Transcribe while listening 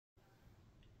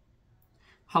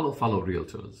Hello fellow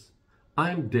realtors.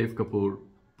 I am Dave Kapur,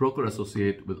 broker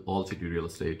associate with All City Real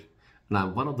Estate, and I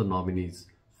am one of the nominees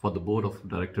for the board of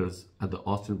directors at the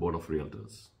Austin Board of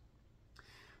Realtors.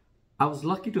 I was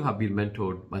lucky to have been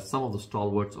mentored by some of the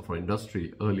stalwarts of our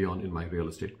industry early on in my real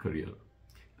estate career,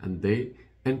 and they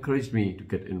encouraged me to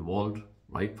get involved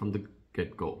right from the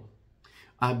get-go.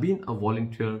 I have been a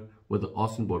volunteer with the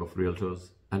Austin Board of Realtors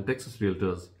and Texas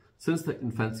Realtors since the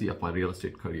infancy of my real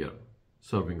estate career,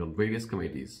 serving on various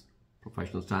committees: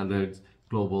 professional standards,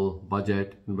 global,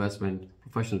 budget, investment,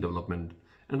 professional development,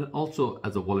 and also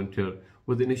as a volunteer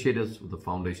with initiatives with the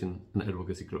foundation and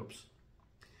advocacy groups.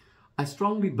 I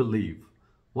strongly believe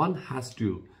one has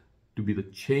to be the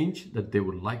change that they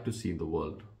would like to see in the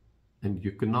world, and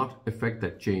you cannot affect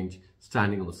that change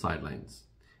standing on the sidelines,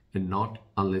 and not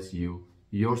unless you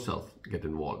yourself get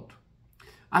involved.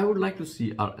 I would like to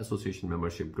see our association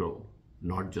membership grow,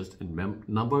 not just in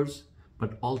numbers,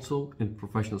 but also in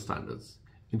professional standards,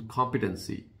 in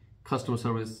competency, customer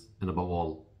service, and above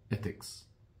all, ethics.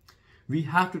 We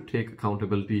have to take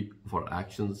accountability of our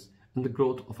actions and the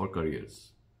growth of our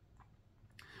careers.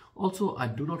 Also, I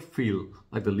do not feel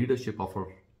like the leadership of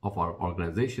our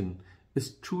organization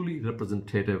is truly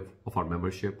representative of our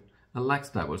membership and lacks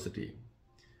diversity.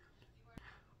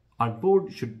 Our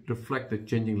board should reflect the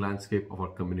changing landscape of our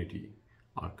community,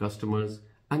 our customers,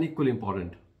 and equally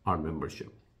important, our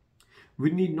membership. We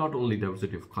need not only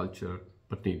diversity of culture,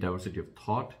 but need diversity of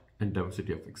thought and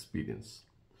diversity of experience.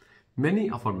 Many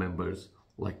of our members,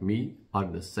 like me, are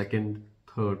in the second,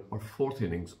 third, or fourth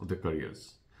innings of their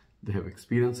careers. They have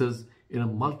experiences in a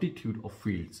multitude of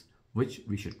fields which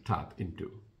we should tap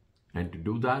into. And to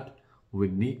do that, we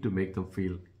need to make them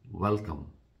feel welcome,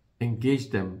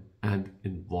 engage them, and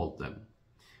involve them.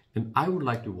 And I would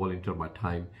like to volunteer my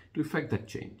time to effect that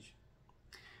change.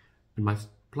 And my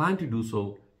plan to do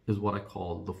so is what I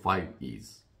call the 5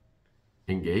 E's.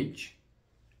 Engage,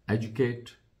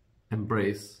 educate,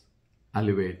 embrace,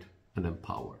 elevate, and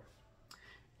empower.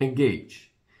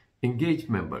 Engage. Engage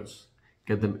members.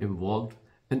 Get them involved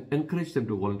and encourage them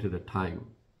to volunteer their time,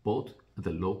 both at the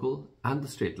local and the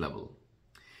state level.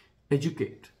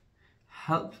 Educate.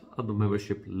 Help the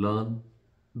membership learn,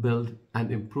 build,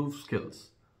 and improve skills,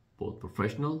 both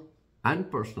professional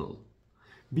and personal.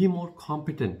 Be more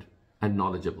competent and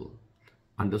knowledgeable.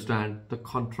 Understand the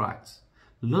contracts.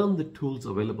 Learn the tools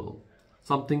available,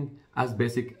 something as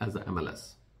basic as the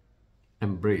MLS.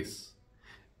 Embrace.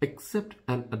 Accept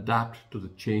and adapt to the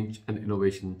change and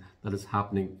innovation that is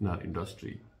happening in our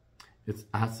industry. It's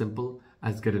as simple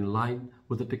as get in line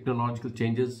with the technological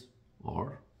changes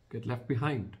or get left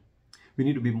behind. We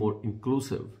need to be more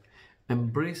inclusive.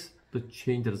 Embrace the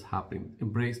change that is happening.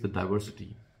 Embrace the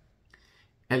diversity.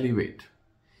 Elevate.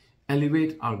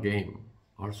 Elevate our game,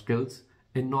 our skills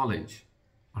and knowledge,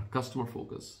 our customer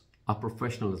focus, our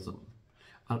professionalism,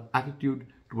 our attitude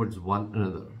towards one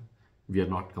another. We are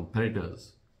not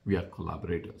competitors, we are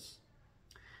collaborators.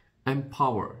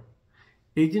 Empower.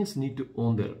 Agents need to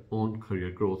own their own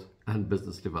career growth and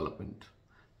business development.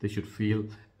 They should feel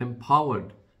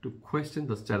empowered to question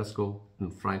the status quo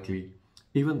and, frankly,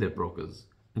 even their brokers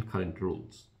and current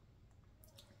rules.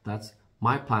 That's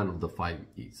my plan of the 5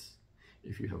 E's.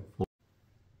 If you have more.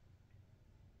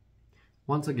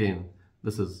 Once again,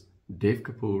 this is Dave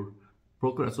Kapur,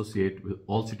 broker associate with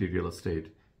All City Real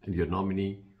Estate, and your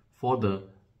nominee for the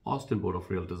Austin Board of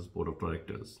Realtors Board of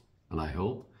Directors. And I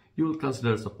hope you will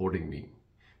consider supporting me.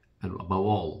 And above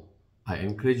all, I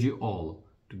encourage you all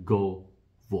to go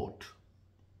vote.